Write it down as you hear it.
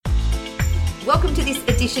Welcome to this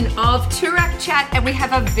edition of Toorak Chat, and we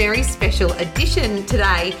have a very special edition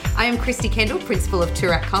today. I am Christy Kendall, Principal of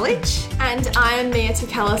Toorak College. And I am Mia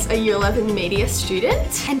Takalis, a Year 11 Media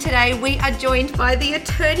student. And today we are joined by the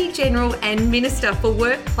Attorney-General and Minister for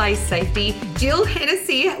Workplace Safety, Jill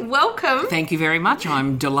Hennessy. Welcome. Thank you very much.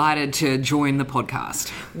 I'm delighted to join the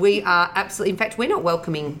podcast. We are absolutely, in fact, we're not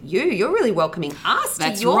welcoming you. You're really welcoming us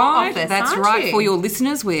to your office, That's aren't right. you? For your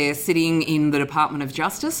listeners, we're sitting in the Department of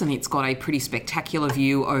Justice, and it's got a pretty spectacular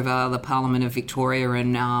view over the Parliament of Victoria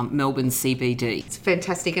and Melbourne CBD. It's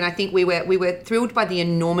fantastic, and I think we were thrilled by the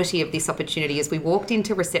enormity of this opportunity as we walked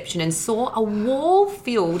into reception and saw a wall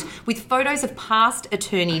filled with photos of past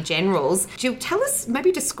Attorney Generals. Jill, tell us,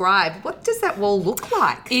 maybe describe, what does that wall look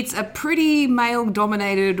like? It's a pretty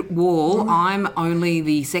male-dominated wall. I'm only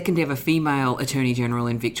the second ever female Attorney General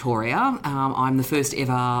in Victoria. I'm the first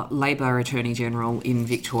ever Labor Attorney General in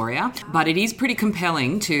Victoria. But it is pretty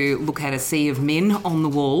compelling to look at a sea of men on the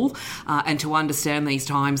wall and to understand these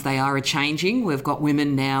times they are a-changing. We've got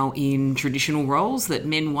women now in traditional roles that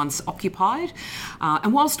men once occupied.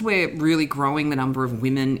 And whilst we're really growing the number of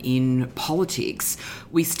women in politics,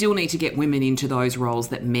 we still need to get women into those roles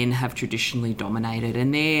that men have traditionally dominated.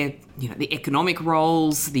 And they're, the economic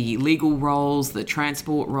roles, the legal roles, the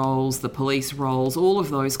transport roles, the police roles, all of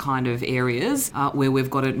those kind of areas where we've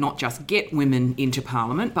got to not just get women into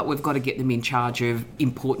Parliament, but we've got to get them in charge of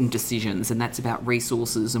important decisions, and that's about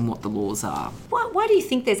resources and what the laws are. Why do you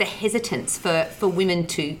think there's a hesitance for women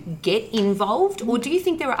to get involved, or do you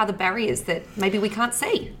think there are other barriers that maybe we can't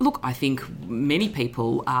see? Look, I think many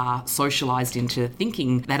people are socialised into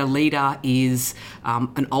thinking that a leader is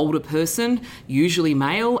an older person, usually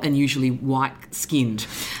male and usually white-skinned,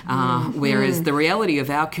 whereas the reality of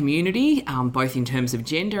our community, both in terms of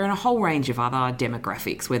gender and a whole range of other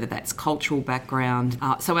demographics, whether that's cultural background,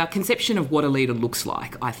 so our conception of what a leader looks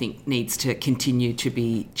like, I think, needs to continue to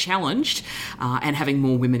be challenged, and having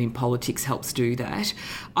more women in politics helps do that.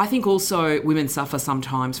 I think also women suffer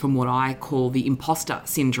sometimes from what I call the imposter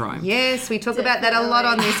syndrome. Yes, we talk about that a lot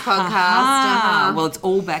on this podcast. Well, it's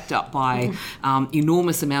all backed up by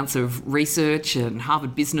enormous amounts of research, and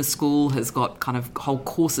Harvard Business School has got kind of whole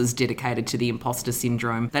courses dedicated to the imposter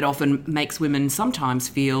syndrome that often makes women sometimes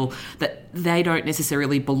feel that they don't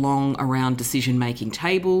necessarily belong around decision-making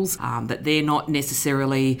tables, that they're not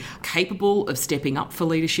necessarily capable of stepping up for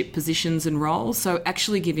leadership positions and roles. So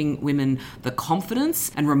actually giving women the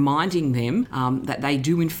confidence and reminding them that they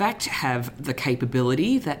do in fact have the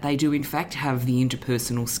capability, that they do in fact have the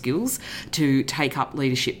interpersonal skills to take up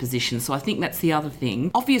leadership positions. So I think that's the other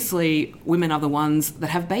thing. Obviously, women are the ones that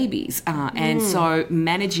have babies, and so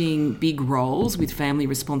managing big roles with family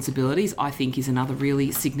responsibilities, I think, is another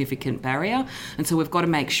really significant barrier. And so we've got to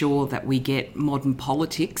make sure that we get modern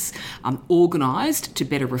politics organised to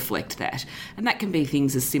better reflect that. And that can be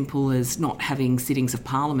things as simple as not having sittings of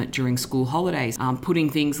Parliament during school holidays, putting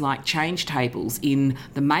things like change tables in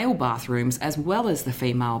the male bathrooms as well as the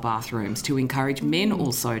female bathrooms to encourage men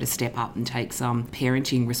also to step up and take some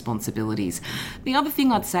parenting responsibilities. The other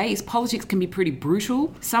thing I'd say is politics can be pretty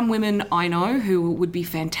brutal. Some women I know who would be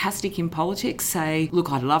fantastic in politics say,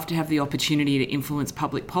 look, I'd love to have the opportunity to influence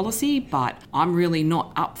public policy, but I'm really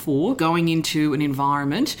not up for going into an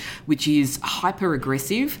environment which is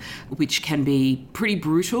hyper-aggressive, which can be pretty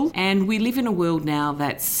brutal. And we live in a world now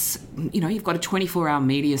that's, you've got a 24-hour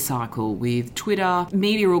media cycle with Twitter.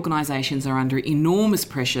 Media organisations are under enormous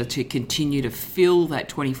pressure to continue to fill that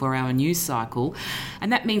 24-hour news cycle.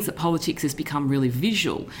 And that means that politics has become really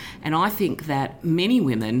visual. And I think that many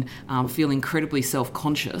women feel incredibly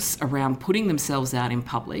self-conscious around putting themselves out in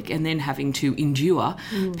public and then having to endure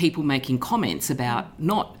people making comments about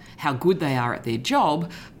not how good they are at their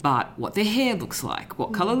job, but what their hair looks like,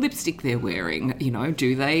 what colour lipstick they're wearing,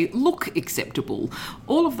 do they look acceptable?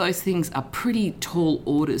 All of those things are pretty tall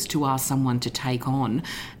orders to ask someone to take on.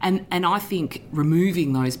 And I think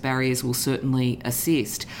removing those barriers will certainly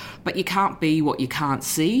assist. But you can't be what you can't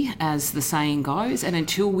see, as the saying goes. And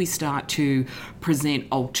until we start to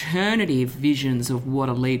present alternative visions of what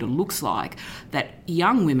a leader looks like that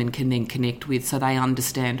young women can then connect with so they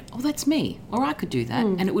understand, oh, that's me, or I could do that.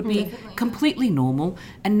 And it would be completely normal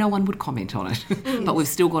and no one would comment on it. But we've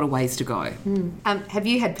still got a ways to go. Have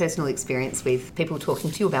you had personal experience with people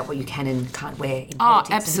talking to you about what you can and can't wear in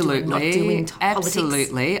politics? Absolutely. Not doing politics?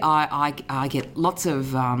 Absolutely. I get lots of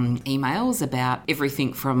emails about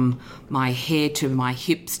everything from my hair to my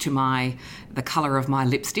hips to the colour of my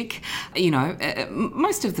lipstick.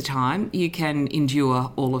 most of the time you can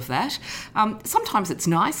endure all of that. Sometimes it's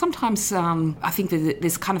nice. Sometimes I think that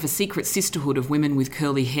there's kind of a secret sisterhood of women with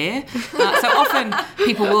curly hair. So often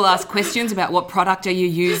people will ask questions about what product are you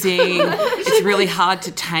using. It's really hard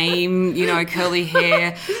to tame, curly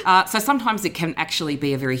hair. So sometimes it can actually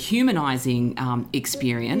be a very humanising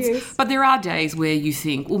experience. Yes. But there are days where you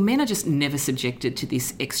think, well, men are just never subjected to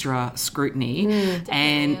this extra scrutiny.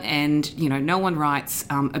 And no one writes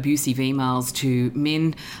abusive emails to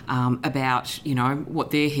men about,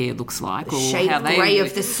 what their hair looks like. Or shade how of they grey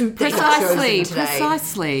of the suit that you've chosen today.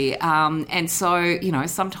 Precisely. And so,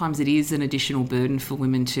 sometimes it is an additional burden for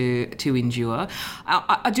women to endure.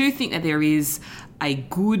 I do think that there is a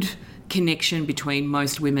good connection between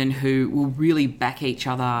most women who will really back each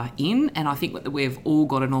other in, and I think that we've all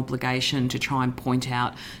got an obligation to try and point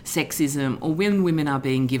out sexism, or when women are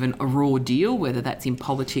being given a raw deal, whether that's in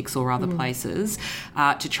politics or other places,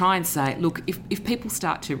 to try and say, look, if people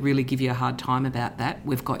start to really give you a hard time about that,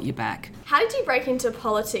 we've got your back. How did you break into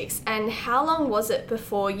politics, and how long was it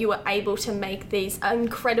before you were able to make these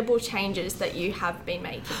incredible changes that you have been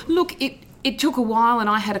making? Look, it took a while, and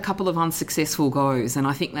I had a couple of unsuccessful goes, and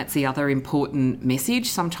I think that's the other important message.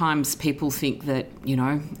 Sometimes people think that,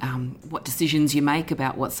 what decisions you make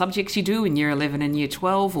about what subjects you do in Year 11 and Year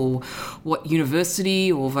 12, or what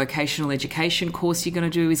university or vocational education course you're going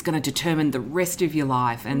to do is going to determine the rest of your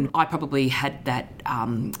life. And I probably had that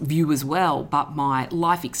view as well, but my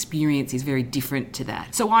life experience is very different to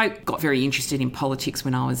that. So I got very interested in politics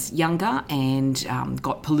when I was younger and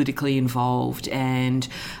got politically involved, and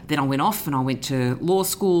then I went off and I went to law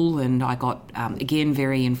school, and I got, again,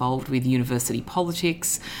 very involved with university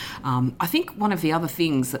politics. I think one of the other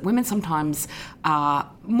things that women sometimes are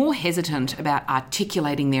more hesitant about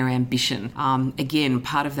articulating their ambition. Again,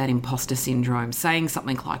 part of that imposter syndrome, saying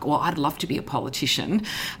something like, well, I'd love to be a politician.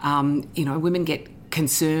 Women get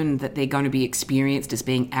concerned that they're going to be experienced as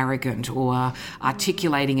being arrogant or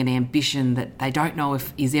articulating an ambition that they don't know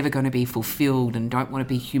if is ever going to be fulfilled, and don't want to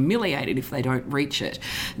be humiliated if they don't reach it.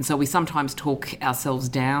 And so we sometimes talk ourselves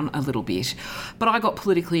down a little bit. But I got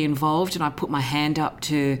politically involved, and I put my hand up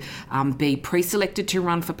to be pre-selected to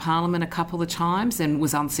run for Parliament a couple of times and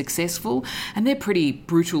was unsuccessful. And they're pretty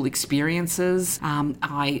brutal experiences.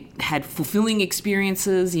 I had fulfilling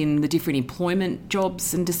experiences in the different employment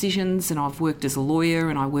jobs and decisions, and I've worked as a lawyer,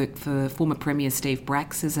 and I worked for former Premier Steve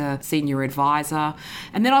Bracks as a senior advisor.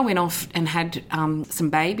 And then I went off and had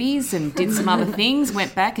some babies and did some other things,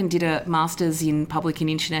 went back and did a Masters in Public and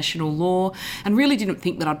International Law, and really didn't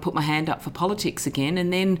think that I'd put my hand up for politics again.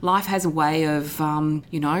 And then life has a way of,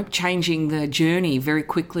 changing the journey very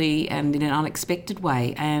quickly and in an unexpected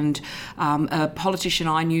way. And a politician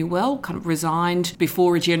I knew well kind of resigned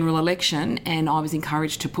before a general election, and I was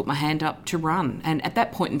encouraged to put my hand up to run. And at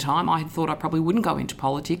that point in time, I had thought I probably wouldn't go into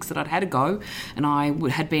politics, that I'd had a go, and I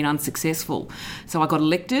had been unsuccessful. So I got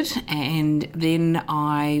elected, and then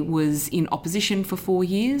I was in opposition for 4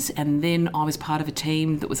 years, and then I was part of a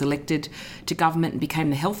team that was elected to government and became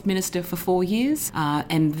the health minister for 4 years.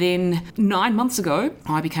 And then 9 months ago,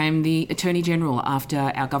 I became the Attorney-General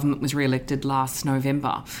after our government was re-elected last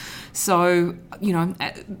November. So,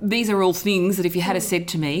 these are all things that if you had said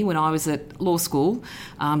to me when I was at law school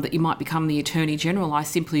that you might become the Attorney-General, I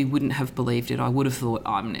simply wouldn't have believed it. I would have thought,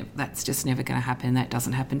 that's just never going to happen. That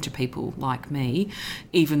doesn't happen to people like me,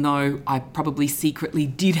 even though I probably secretly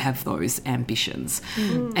did have those ambitions.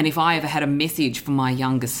 And if I ever had a message for my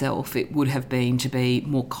younger self, it would have been to be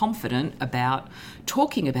more confident about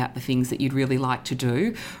talking about the things that you'd really like to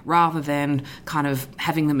do, rather than kind of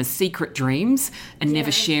having them as secret dreams and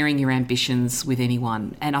never sharing your ambitions with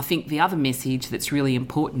anyone. And I think the other message that's really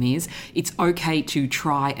important is it's okay to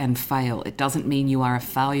try and fail. It doesn't mean you are a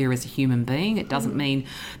failure as a human being. It doesn't mean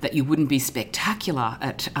that you wouldn't be spectacular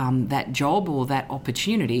at that job or that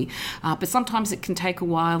opportunity. But sometimes it can take a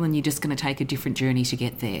while, and you're just going to take a different journey to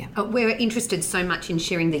get there. We're interested so much in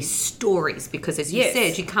sharing these stories because, as you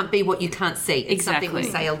said, you can't be what you can't see. It's something we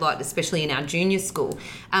say a lot, especially in our junior school.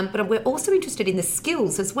 But we're also interested in the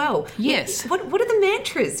skills as well. Yes. What are the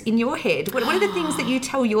mantras in your head? What are the things that you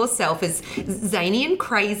tell yourself as zany and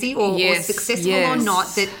crazy or successful or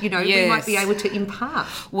not that, we might be able to impart?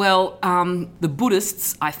 Well, the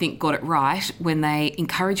Buddhists, I think, got it right when they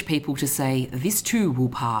encourage people to say, this too will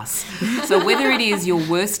pass. So whether it is your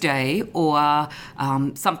worst day or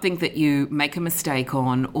something that you make a mistake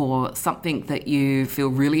on or something that you feel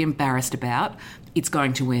really embarrassed about, it's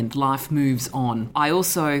going to end. Life moves on. I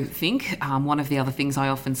also think one of the other things I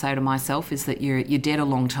often say to myself is that you're dead a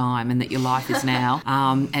long time and that your life is now,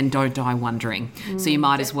 and don't die wondering. So you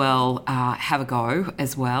might as well have a go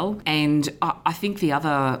as well. And I think the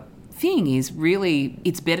other thing is really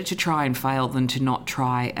it's better to try and fail than to not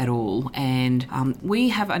try at all. And we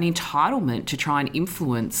have an entitlement to try and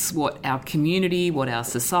influence what our community, what our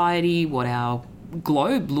society, what our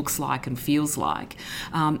globe looks like and feels like.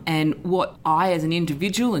 And what I as an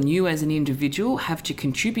individual and you as an individual have to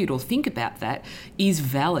contribute or think about that is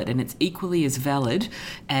valid, and it's equally as valid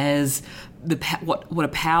as what a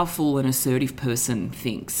powerful and assertive person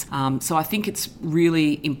thinks. So I think it's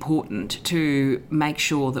really important to make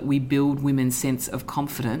sure that we build women's sense of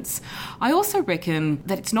confidence. I also reckon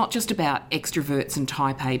that it's not just about extroverts and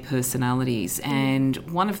type A personalities. And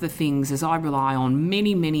one of the things is I rely on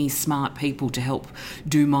many, many smart people to help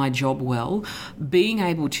do my job well. Being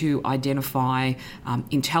able to identify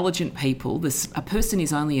intelligent people, a person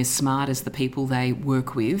is only as smart as the people they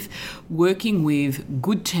work with. Working with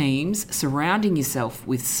good teams, surrounding yourself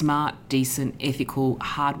with smart, decent, ethical,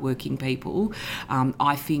 hardworking people,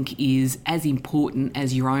 I think is as important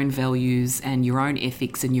as your own values and your own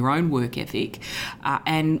ethics and your own work ethic,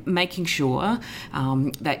 and making sure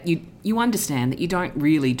that you understand that you don't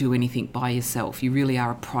really do anything by yourself. You really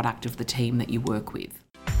are a product of the team that you work with.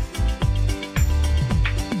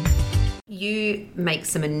 You make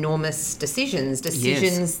some enormous decisions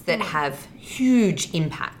Yes. that have huge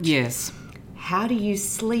impact. Yes. How do you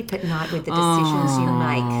sleep at night with the decisions you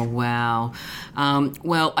make? Oh, wow.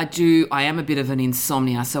 Well, I am a bit of an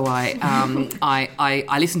insomnia, so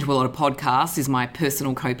I listen to a lot of podcasts is my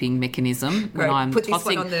personal coping mechanism. Great. Put this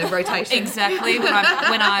one on the rotation. Exactly.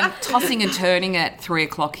 When I'm tossing and turning at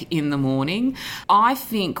 3:00 in the morning, I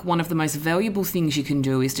think one of the most valuable things you can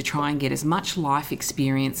do is to try and get as much life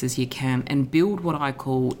experience as you can and build what I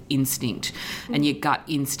call instinct and your gut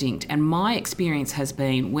instinct. And my experience has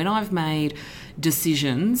been when I've made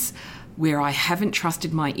decisions where I haven't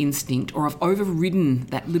trusted my instinct or I've overridden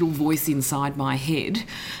that little voice inside my head,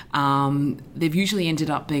 they've usually ended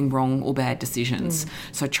up being wrong or bad decisions.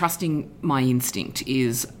 So trusting my instinct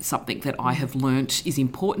is something that I have learnt is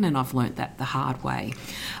important, and I've learnt that the hard way.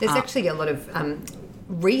 There's actually a lot of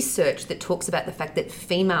research that talks about the fact that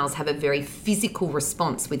females have a very physical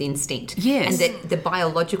response with instinct. Yes. And that the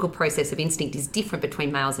biological process of instinct is different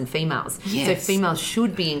between males and females. Yes. So females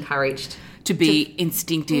should be encouraged to be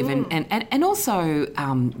instinctive and also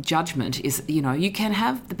judgment is, you can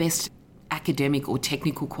have the best academic or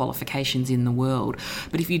technical qualifications in the world,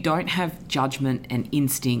 but if you don't have judgment and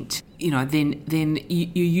instinct, then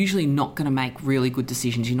you're usually not going to make really good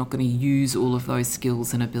decisions. You're not going to use all of those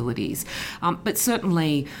skills and abilities. But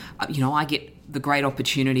certainly, I get the great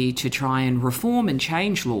opportunity to try and reform and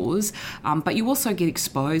change laws, but you also get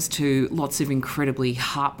exposed to lots of incredibly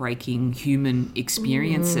heartbreaking human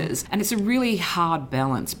experiences. And it's a really hard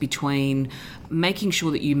balance between making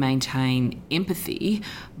sure that you maintain empathy,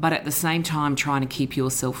 but at the same time trying to keep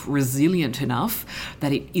yourself resilient enough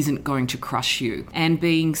that it isn't going to crush you, and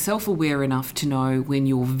being self-aware enough to know when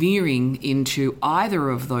you're veering into either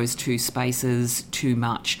of those two spaces too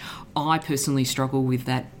much. I personally struggle with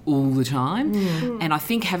that all the time. And I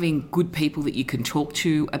think having good people that you can talk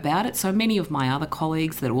to about it. So many of my other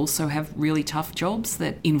colleagues that also have really tough jobs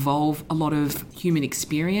that involve a lot of human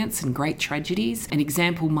experience and great tragedies. An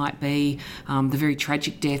example might be the very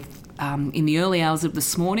tragic death in the early hours of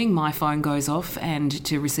this morning. My phone goes off and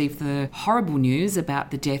to receive the horrible news about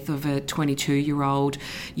the death of a 22-year-old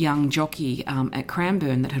young jockey at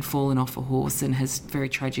Cranbourne that had fallen off a horse and has very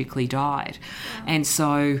tragically died. And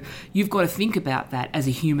so you've got to think about that as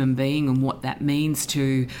a human being and what that means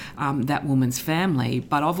to that woman's family.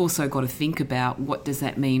 But I've also got to think about what does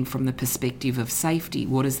that mean from the perspective of safety?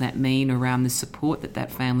 What does that mean around the support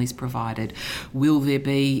that family's provided? Will there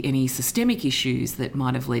be any systemic issues that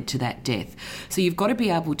might have led to that death? So you've got to be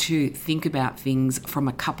able to think about things from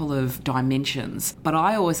a couple of dimensions. But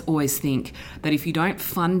I always think that if you don't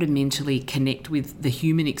fundamentally connect with the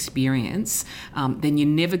human experience, then you're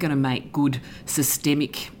never going to make good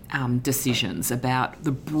systemic decisions about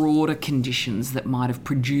the broader conditions that might have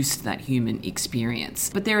produced that human experience.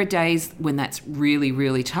 But there are days when that's really,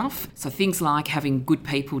 really tough. So things like having good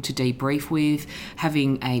people to debrief with,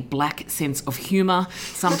 having a black sense of humour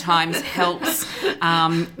sometimes helps,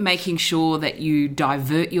 making sure that you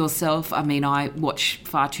divert yourself. I mean, I watch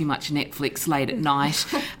far too much Netflix late at night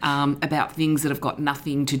about things that have got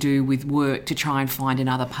nothing to do with work to try and find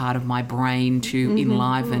another part of my brain to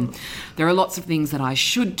enliven. There are lots of things that I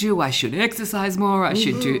should do. I should exercise more. I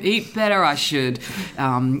should eat better. I should,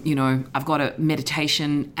 I've got a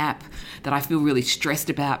meditation app that I feel really stressed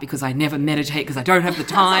about because I never meditate because I don't have the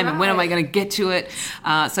time. And when am I going to get to it?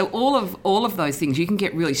 So all of those things, you can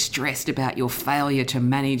get really stressed about your failure to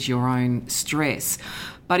manage your own stress.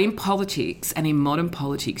 But in politics and in modern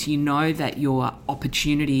politics, you know that your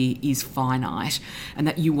opportunity is finite and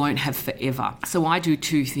that you won't have forever. So I do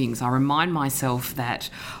two things. I remind myself that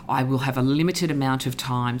I will have a limited amount of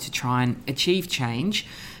time to try and achieve change.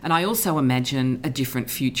 And I also imagine a different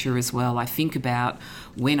future as well. I think about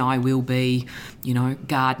when I will be,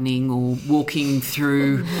 gardening or walking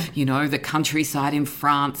through, the countryside in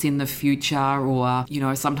France in the future, or,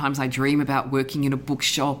 sometimes I dream about working in a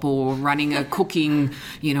bookshop or running a cooking,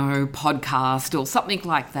 podcast or something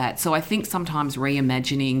like that. So I think sometimes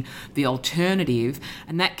reimagining the alternative,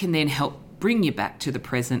 and that can then help bring you back to the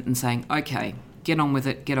present and saying, okay, get on with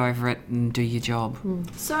it, get over it and do your job.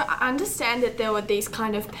 So I understand that there were these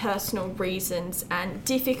kind of personal reasons and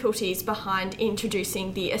difficulties behind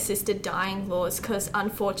introducing the assisted dying laws, because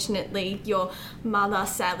unfortunately your mother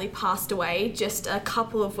sadly passed away just a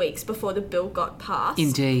couple of weeks before the bill got passed.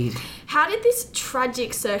 Indeed. How did this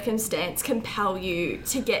tragic circumstance compel you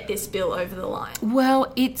to get this bill over the line?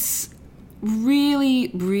 Well, it's really,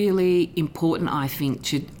 really important, I think,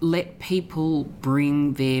 to let people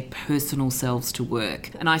bring their personal selves to work.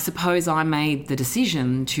 And I suppose I made the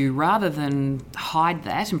decision to, rather than hide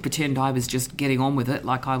that and pretend I was just getting on with it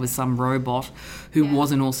like I was some robot who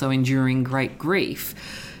wasn't also enduring great grief,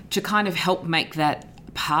 to kind of help make that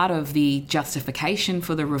part of the justification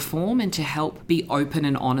for the reform and to help be open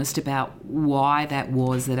and honest about why that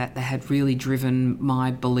was that had really driven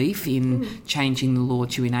my belief in changing the law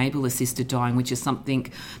to enable assisted dying, which is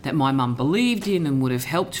something that my mum believed in and would have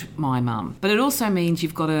helped my mum. But it also means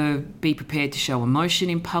you've got to be prepared to show emotion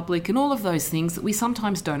in public and all of those things that we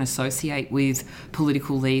sometimes don't associate with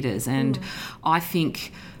political leaders. And I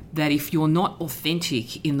think that if you're not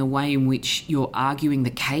authentic in the way in which you're arguing the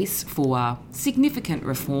case for significant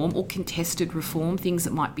reform or contested reform, things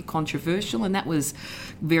that might be controversial, and that was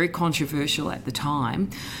very controversial at the time,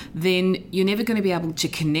 then you're never going to be able to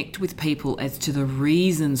connect with people as to the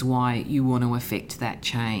reasons why you want to affect that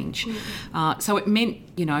change. So it meant,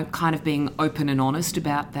 kind of being open and honest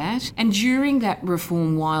about that. And during that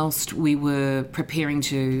reform, whilst we were preparing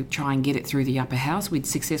to try and get it through the upper house, we'd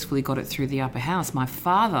successfully got it through the upper house. My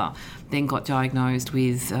father then got diagnosed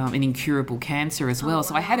with an incurable cancer as well.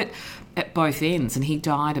 So I had it at both ends, and he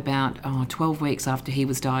died about 12 weeks after he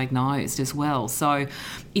was diagnosed as well. So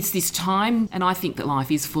it's this time, and I think that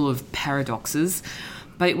life is full of paradoxes,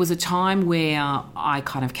 but it was a time where I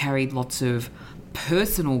kind of carried lots of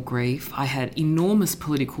personal grief. I had enormous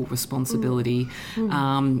political responsibility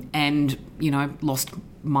and, lost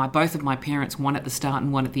both of my parents, one at the start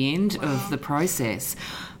and one at the end of the process.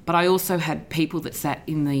 But I also had people that sat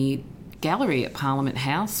in the gallery at Parliament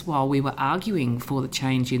House while we were arguing for the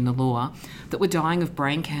change in the law that were dying of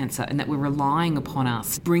brain cancer and that were relying upon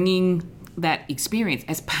us bringing that experience,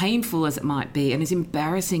 as painful as it might be and as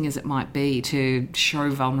embarrassing as it might be, to show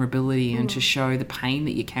vulnerability and to show the pain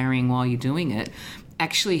that you're carrying while you're doing it,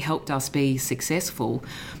 actually helped us be successful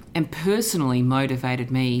and personally motivated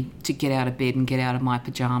me to get out of bed and get out of my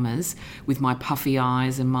pyjamas with my puffy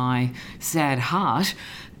eyes and my sad heart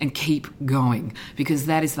and keep going, because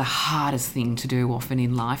that is the hardest thing to do often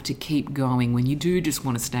in life, to keep going when you do just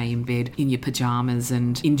want to stay in bed in your pyjamas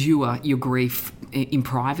and endure your grief in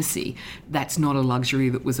privacy. That's not a luxury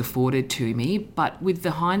that was afforded to me. But with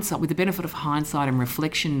the benefit of hindsight and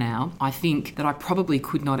reflection now, I think that I probably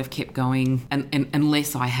could not have kept going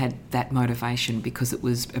unless I had that motivation, because it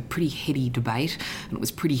was a pretty heady debate and it was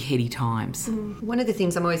pretty heady times. One of the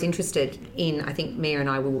things I'm always interested in, I think Mia and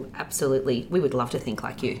I we would love to think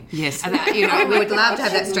like you. Yes. And that, we would love to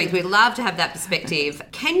have that strength. We'd love to have that perspective.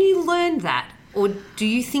 Can you learn that? Or do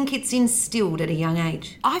you think it's instilled at a young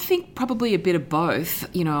age? I think probably a bit of both.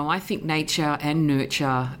 I think nature and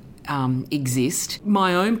nurture exist.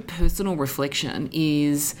 My own personal reflection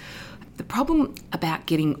is the problem about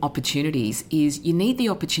getting opportunities is you need the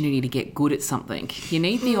opportunity to get good at something. You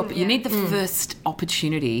need the first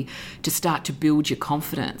opportunity to start to build your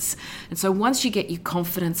confidence. And so once you get your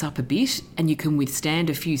confidence up a bit and you can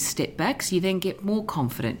withstand a few step backs, you then get more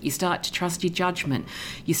confident. You start to trust your judgment.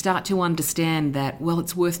 You start to understand that, well,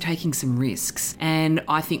 it's worth taking some risks. And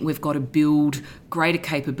I think we've got to build greater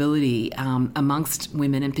capability amongst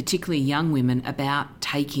women, and particularly young women, about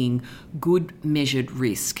taking good measured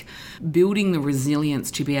risk, building the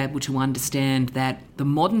resilience to be able to understand that the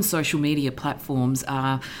modern social media platforms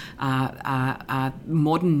are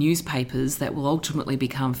modern newspapers that will ultimately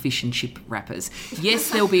become fish and chip wrappers. Yes,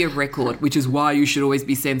 there'll be a record, which is why you should always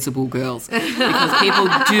be sensible, girls, because people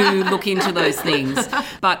do look into those things.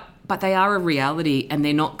 But they are a reality and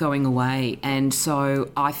they're not going away. And so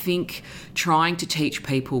I think trying to teach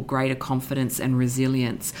people greater confidence and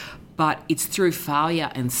resilience, but it's through failure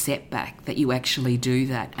and setback that you actually do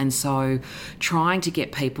that. And so trying to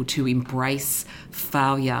get people to embrace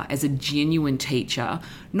failure as a genuine teacher,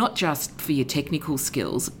 not just for your technical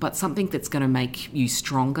skills, but something that's going to make you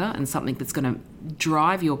stronger and something that's going to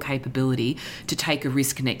drive your capability to take a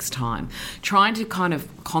risk next time. Trying to kind of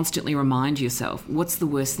constantly remind yourself, what's the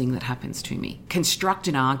worst thing that happens to me? Construct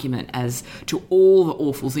an argument as to all the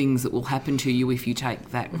awful things that will happen to you if you take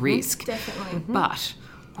that risk. Definitely. But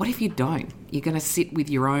what if you don't? You're going to sit with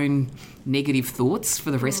your own negative thoughts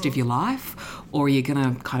for the rest of your life, or you're going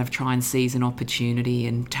to kind of try and seize an opportunity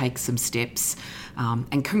and take some steps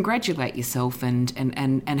and congratulate yourself and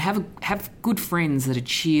have good friends that are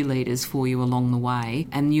cheerleaders for you along the way.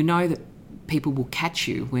 And you know that people will catch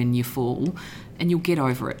you when you fall and you'll get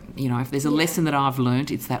over it. You know, if there's a lesson that I've learned,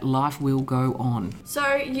 it's that life will go on.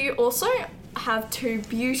 So you also have two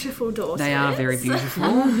beautiful daughters. They are very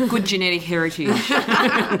beautiful. Good genetic heritage.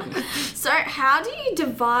 So how do you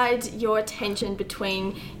divide your attention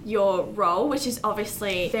between your role, which is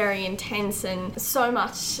obviously very intense and so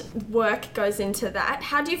much work goes into that?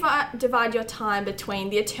 How do you divide your time between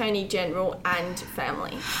the Attorney-General and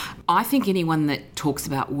family? I think anyone that talks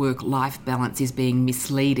about work-life balance is being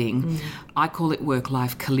misleading. I call it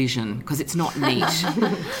work-life collision because it's not neat.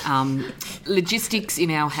 Logistics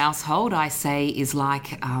in our household, I say, is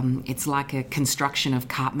like it's like a construction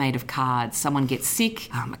made of cards. Someone gets sick,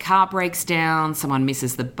 a car breaks down, someone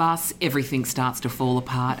misses the bus, everything starts to fall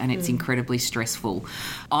apart and it's incredibly stressful.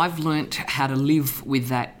 I've learnt how to live with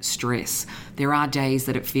that stress. There are days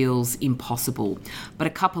that it feels impossible. But a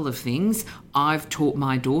couple of things. I've taught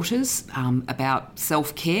my daughters about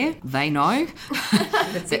self-care. They know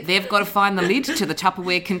that they've got to find the lid to the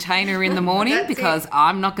Tupperware container in the morning because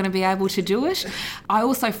I'm not going to be able to do it. I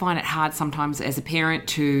also find it hard sometimes as a parent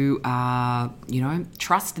to,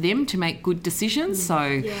 trust them to make good decisions.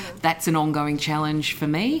 So that's an ongoing challenge for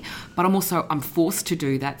me. But I'm forced to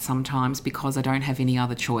do that sometimes because I don't have any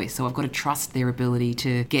other choice. So I've got to trust their ability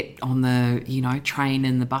to get on the, train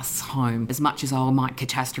and the bus home as much as I might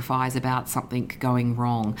catastrophise about something going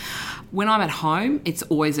wrong. When I'm at home, it's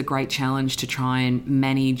always a great challenge to try and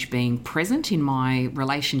manage being present in my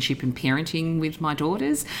relationship and parenting with my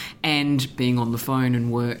daughters and being on the phone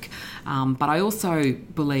and work. But I also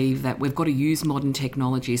believe that we've got to use modern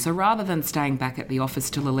technology. So rather than staying back at the office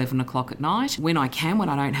till 11 o'clock at night, when I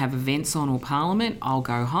don't have events on or Parliament, I'll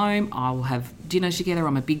go home, I'll have dinner together.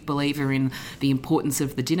 I'm a big believer in the importance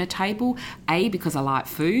of the dinner table. A, because I like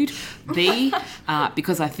food. B,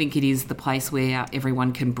 because I think it is the place where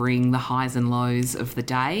everyone can bring the highs and lows of the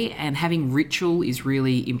day. And having ritual is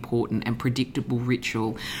really important, and predictable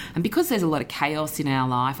ritual. And because there's a lot of chaos in our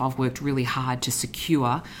life, I've worked really hard to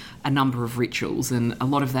secure a number of rituals, and a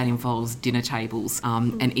lot of that involves dinner tables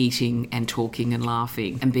and eating and talking and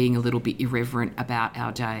laughing and being a little bit irreverent about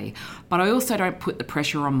our day. But I also don't put the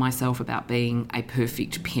pressure on myself about being a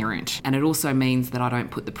perfect parent, and it also means that I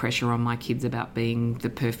don't put the pressure on my kids about being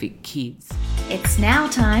the perfect kids. It's now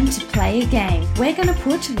time to play a game. We're going to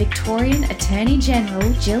put Victorian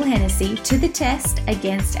Attorney-General Jill Hennessy to the test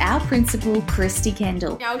against our principal, Christy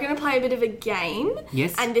Kendall. Now we're going to play a bit of a game.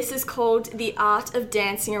 Yes. And this is called The Art of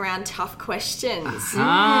Dancing Around Tough Questions.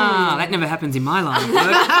 That never happens in my line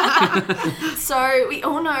of work. So we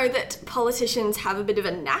all know that politicians have a bit of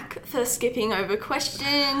a knack for skipping over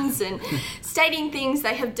questions and stating things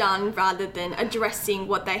they have done rather than addressing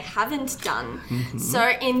what they haven't done.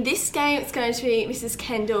 So in this game, it's going to be Mrs.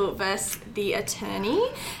 Kendall versus the attorney,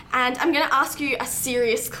 and I'm going to ask you a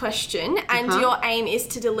serious question, and your aim is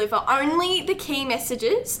to deliver only the key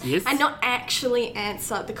messages and not actually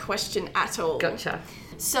answer the question at all. Gotcha.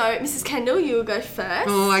 So, Mrs. Kendall, you will go first.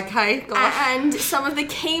 Oh, okay. Gosh. And some of the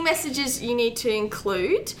key messages you need to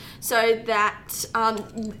include, so that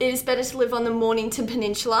it is better to live on the Mornington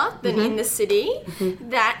Peninsula than in the city,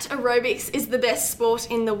 that aerobics is the best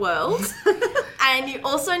sport in the world, and you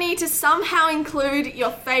also need to somehow include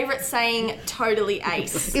your favourite saying, totally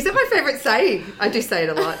ace. Is that my favourite saying? I do say it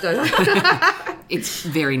a lot, don't I? It's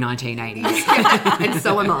very 1980s. And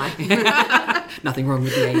so am I. Nothing wrong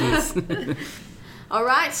with the 80s. All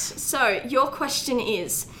right, so your question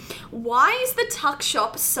is, why is the tuck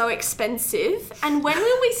shop so expensive, and when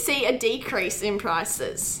will we see a decrease in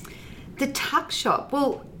prices? The tuck shop?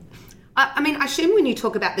 Well, I assume when you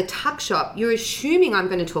talk about the tuck shop, you're assuming I'm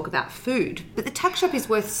going to talk about food. But the tuck shop is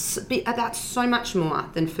worth about so much more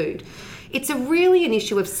than food. It's really an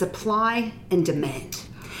issue of supply and demand.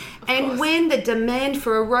 And when the demand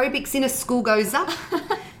for aerobics in a school goes up,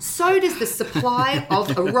 so does the supply of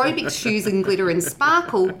aerobics shoes and glitter and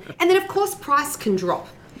sparkle. And then, of course, price can drop.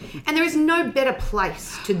 And there is no better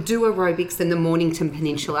place to do aerobics than the Mornington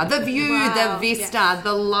Peninsula. The view, the vista,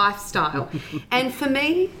 the lifestyle. And for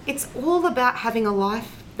me, it's all about having a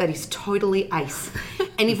life that is totally ace.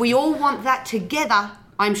 And if we all want that together,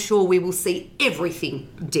 I'm sure we will see everything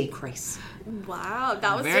decrease. Wow,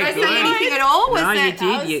 that was Very so good. Anything at all? Was No,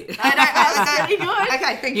 that, you did. that was pretty good.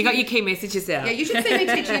 Okay, thank You got your key messages out. Yeah, you should see me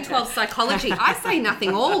teach Year 12 psychology. I say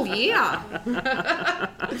nothing all year.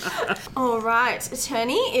 All right,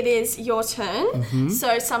 Attorney, it is your turn. Mm-hmm.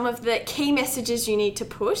 So some of the key messages you need to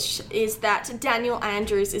push is that Daniel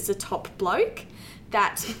Andrews is a top bloke,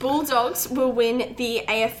 that Bulldogs will win the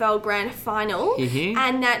AFL Grand Final, Mhm.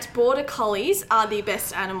 and that Border Collies are the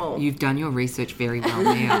best animal. You've done your research very well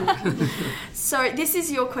now. So this is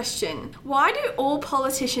your question. Why do all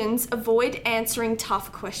politicians avoid answering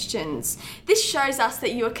tough questions? This shows us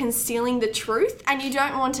that you are concealing the truth and you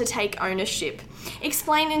don't want to take ownership.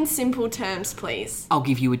 Explain in simple terms, please. I'll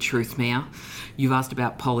give you a truth, Mia. You've asked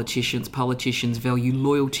about politicians. Politicians value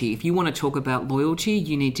loyalty. If you want to talk about loyalty,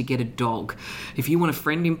 you need to get a dog. If you want a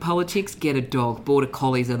friend in politics, get a dog. Border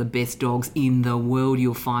Collies are the best dogs in the world.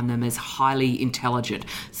 You'll find them as highly intelligent.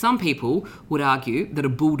 Some people would argue that a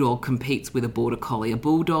bulldog competes with a Border Collie. A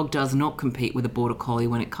bulldog does not compete with a Border Collie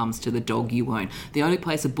when it comes to the dog you own. The only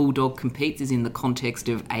place a bulldog competes is in the context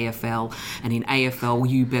of AFL. And in AFL,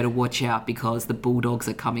 you better watch out because the Bulldogs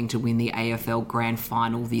are coming to win the AFL Grand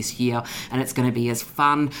Final this year. And it's going to be as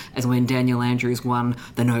fun as when Daniel Andrews won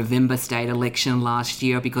the November state election last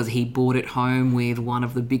year because he brought it home with one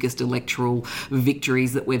of the biggest electoral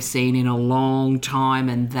victories that we've seen in a long time,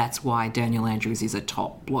 and that's why Daniel Andrews is a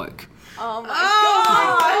top bloke. Oh my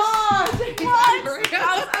gosh! What?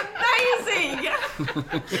 That was amazing!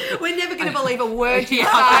 We're never going to believe a word you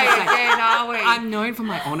Yeah, say again, are we? I'm known for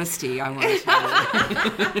my honesty, I want to tell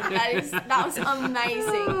you. That was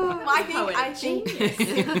amazing.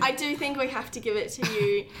 I do think we have to give it to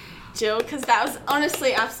you, Jill, because that was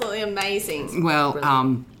honestly absolutely amazing. Well,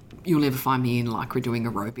 you'll never find me in lycra doing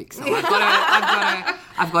aerobics, so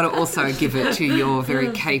I've got to also give it to your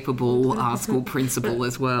very capable school principal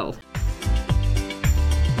as well.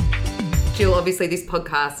 Jill, obviously this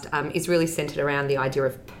podcast is really centred around the idea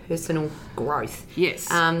of personal growth. Yes.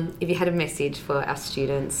 If you had a message for our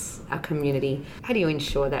students, our community, how do you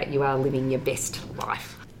ensure that you are living your best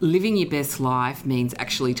life? Living your best life means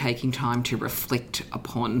actually taking time to reflect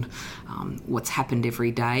upon what's happened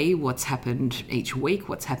every day, what's happened each week,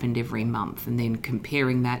 what's happened every month, and then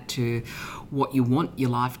comparing that to what you want your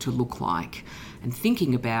life to look like and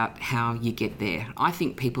thinking about how you get there. I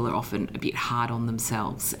think people are often a bit hard on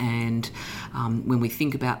themselves, and when we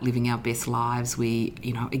think about living our best lives, we,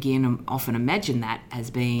 again, often imagine that as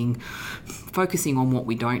being focusing on what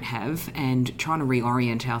we don't have and trying to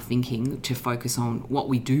reorient our thinking to focus on what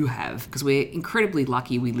we do have, because we're incredibly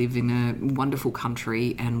lucky. We live in a wonderful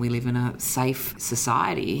country and we live in a safe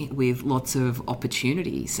society with lots of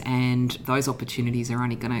opportunities, and those opportunities are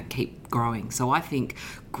only going to keep growing. So I think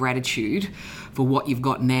gratitude for what you've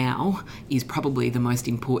got now is probably the most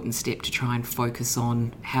important step to try and focus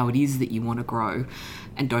on how it is that you want to grow,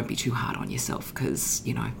 and don't be too hard on yourself because,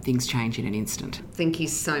 things change in an instant. Thank you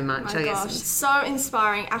so much. Oh my gosh, so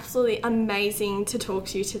inspiring, absolutely amazing to talk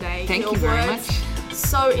to you today. Thank Your you very words, much.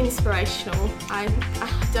 So inspirational. I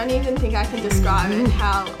don't even think I can describe it,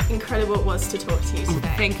 how incredible it was to talk to you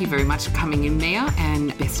today. Thank you very much for coming in, Mia,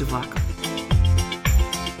 and best of luck.